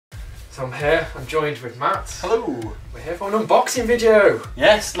So I'm here, I'm joined with Matt. Hello. We're here for an unboxing video.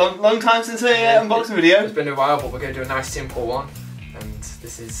 Yes, long time since a unboxing video. It's been a while, but we're going to do a nice simple one. And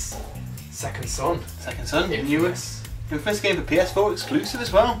this is Second Son. Second Son, Infamous. Infamous game for PS4 exclusive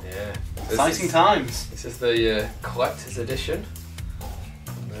as well. Yeah. Exciting times. This is the collector's edition.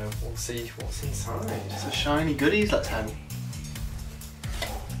 And, we'll see what's inside. It's a shiny goodies, let's hope.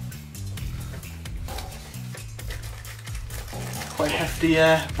 Quite hefty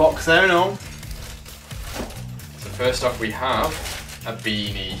box there and all. So first off we have a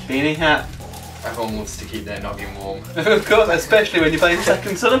beanie. Beanie hat. Everyone wants to keep their noggin warm. Of course, especially when you're playing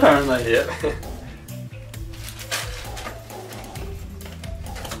Second Son apparently. Yep.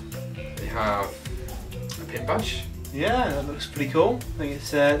 We have a pin badge. Yeah, that looks pretty cool. I think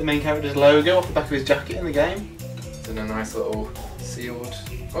it's the main character's logo off the back of his jacket in the game. It's in a nice little sealed...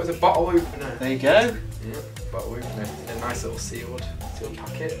 Oh, it's a bottle opener. There you go. Yeah, bottle opener in a nice little sealed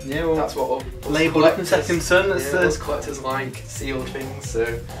packet. Yeah, well, that's what labelled up in Second Son. That's those collectors like sealed things, so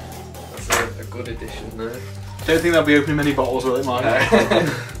that's a good addition there. Don't think they'll be opening many bottles with it, Mark.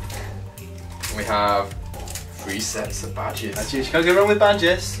 We have 3 sets of badges. Badges, you can't go wrong with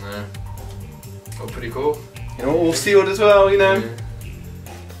badges. No. Oh, pretty cool. You know, all sealed as well, you know. Yeah.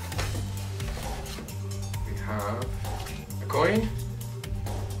 We have a coin.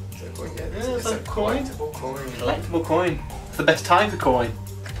 Is it a coin? Yeah, it's a coin. collectible coin. Collectible coin. It's the best time for coin.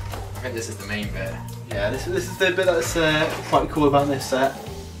 I think this is the main bit. Yeah, this is the bit that's quite cool about this set.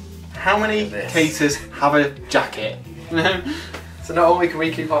 How many cases have a jacket? You know? So not only can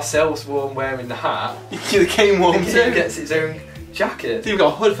we keep ourselves warm wearing the hat, You keep the game warm he too. gets its own jacket. So you've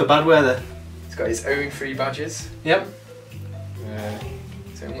got a hood for bad weather. It's got its own 3 badges. Yep.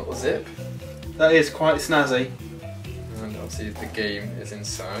 Its own little zip. That is quite snazzy. And obviously the game is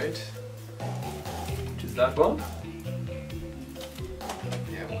inside. Which is that one.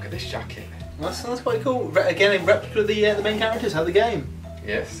 Yeah, look at this jacket. That's quite cool. Again, a replica of the main characters have the game.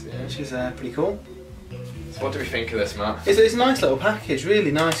 Yes, yeah. Which is pretty cool. So what do we think of this, Matt? It's a nice little package,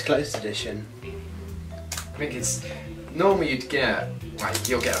 really nice collector's edition. I think it's... Normally you'd get, like,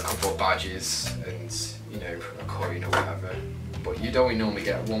 you'll get a couple of badges and, you know, a coin or whatever. But you'd only normally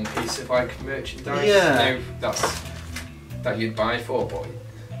get one piece of, like, merchandise. Yeah. You know, that you'd buy for, but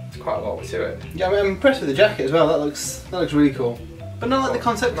it's quite a lot to it. Yeah, I mean, I'm impressed with the jacket as well. That looks really cool. But not like the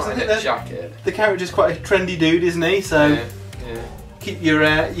concept. Not I in think a jacket. the character's quite a trendy dude, isn't he? So Yeah. keep your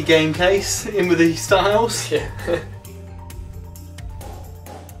game case in with the styles. Yeah.